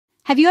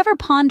Have you ever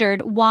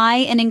pondered why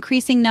an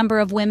increasing number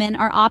of women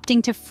are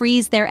opting to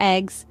freeze their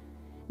eggs?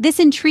 This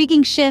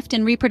intriguing shift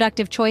in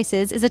reproductive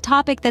choices is a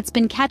topic that's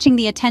been catching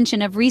the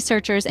attention of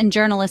researchers and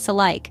journalists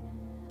alike.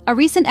 A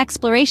recent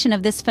exploration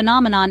of this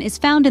phenomenon is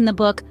found in the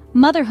book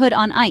Motherhood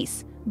on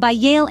Ice by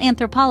Yale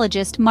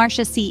anthropologist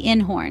Marcia C.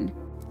 Inhorn.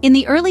 In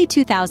the early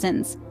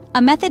 2000s,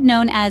 a method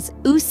known as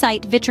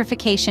oocyte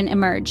vitrification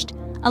emerged,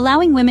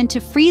 allowing women to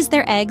freeze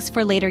their eggs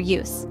for later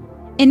use.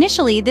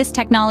 Initially, this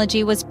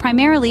technology was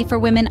primarily for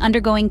women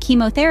undergoing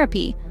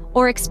chemotherapy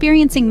or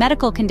experiencing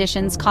medical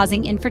conditions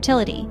causing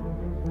infertility.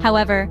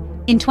 However,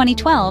 in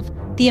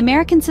 2012, the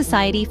American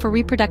Society for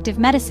Reproductive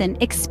Medicine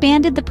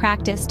expanded the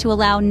practice to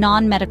allow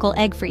non-medical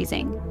egg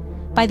freezing.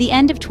 By the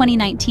end of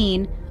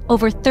 2019,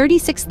 over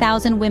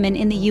 36,000 women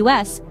in the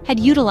U.S. had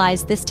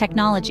utilized this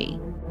technology.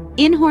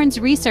 Inhorn's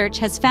research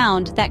has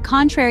found that,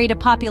 contrary to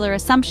popular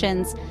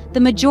assumptions, the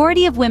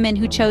majority of women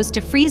who chose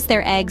to freeze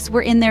their eggs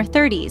were in their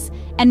 30s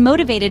and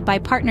motivated by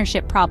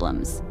partnership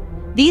problems.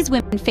 These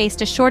women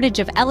faced a shortage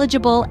of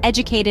eligible,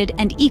 educated,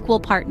 and equal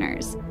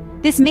partners.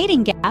 This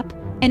mating gap,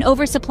 an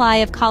oversupply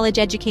of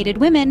college-educated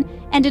women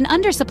and an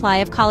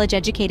undersupply of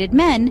college-educated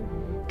men,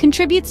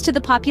 contributes to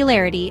the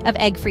popularity of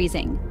egg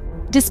freezing.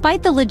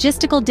 Despite the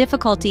logistical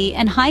difficulty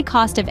and high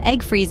cost of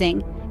egg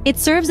freezing, it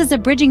serves as a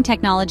bridging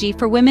technology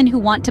for women who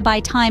want to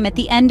buy time at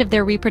the end of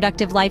their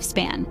reproductive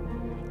lifespan.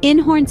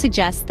 Inhorn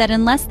suggests that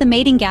unless the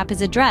mating gap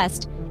is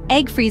addressed,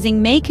 egg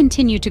freezing may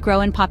continue to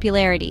grow in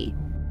popularity.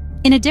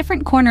 In a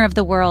different corner of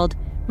the world,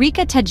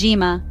 Rika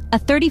Tajima, a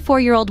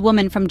 34-year-old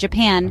woman from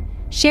Japan,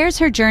 shares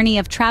her journey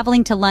of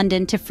traveling to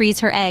London to freeze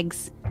her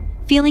eggs.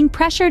 Feeling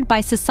pressured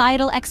by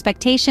societal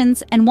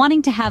expectations and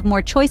wanting to have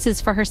more choices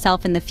for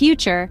herself in the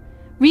future,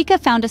 Rika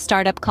found a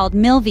startup called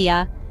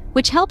Milvia,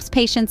 which helps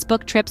patients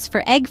book trips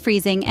for egg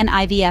freezing and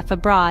IVF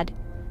abroad.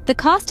 The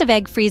cost of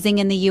egg freezing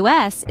in the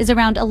US is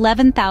around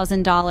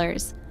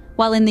 $11,000,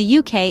 while in the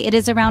UK it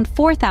is around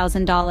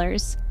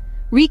 $4,000.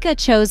 Rika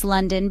chose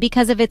London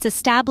because of its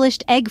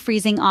established egg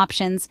freezing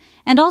options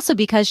and also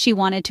because she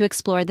wanted to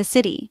explore the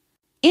city.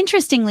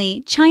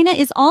 Interestingly, China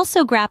is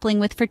also grappling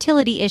with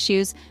fertility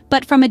issues,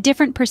 but from a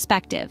different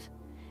perspective.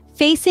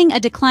 Facing a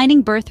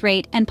declining birth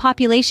rate and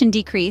population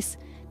decrease,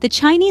 the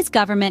Chinese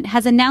government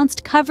has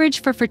announced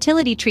coverage for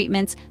fertility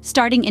treatments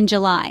starting in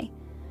July.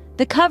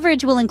 The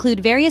coverage will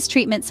include various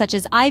treatments such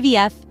as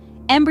IVF,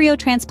 embryo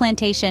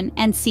transplantation,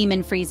 and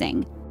semen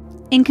freezing.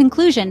 In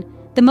conclusion,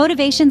 the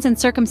motivations and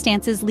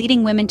circumstances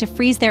leading women to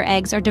freeze their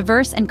eggs are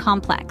diverse and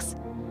complex.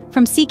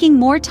 From seeking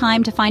more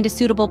time to find a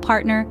suitable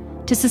partner,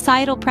 to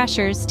societal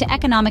pressures, to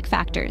economic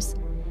factors.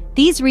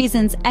 These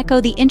reasons echo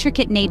the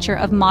intricate nature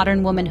of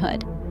modern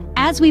womanhood.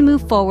 As we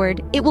move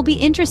forward, it will be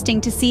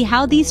interesting to see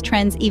how these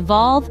trends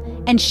evolve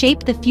and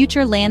shape the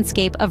future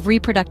landscape of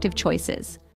reproductive choices.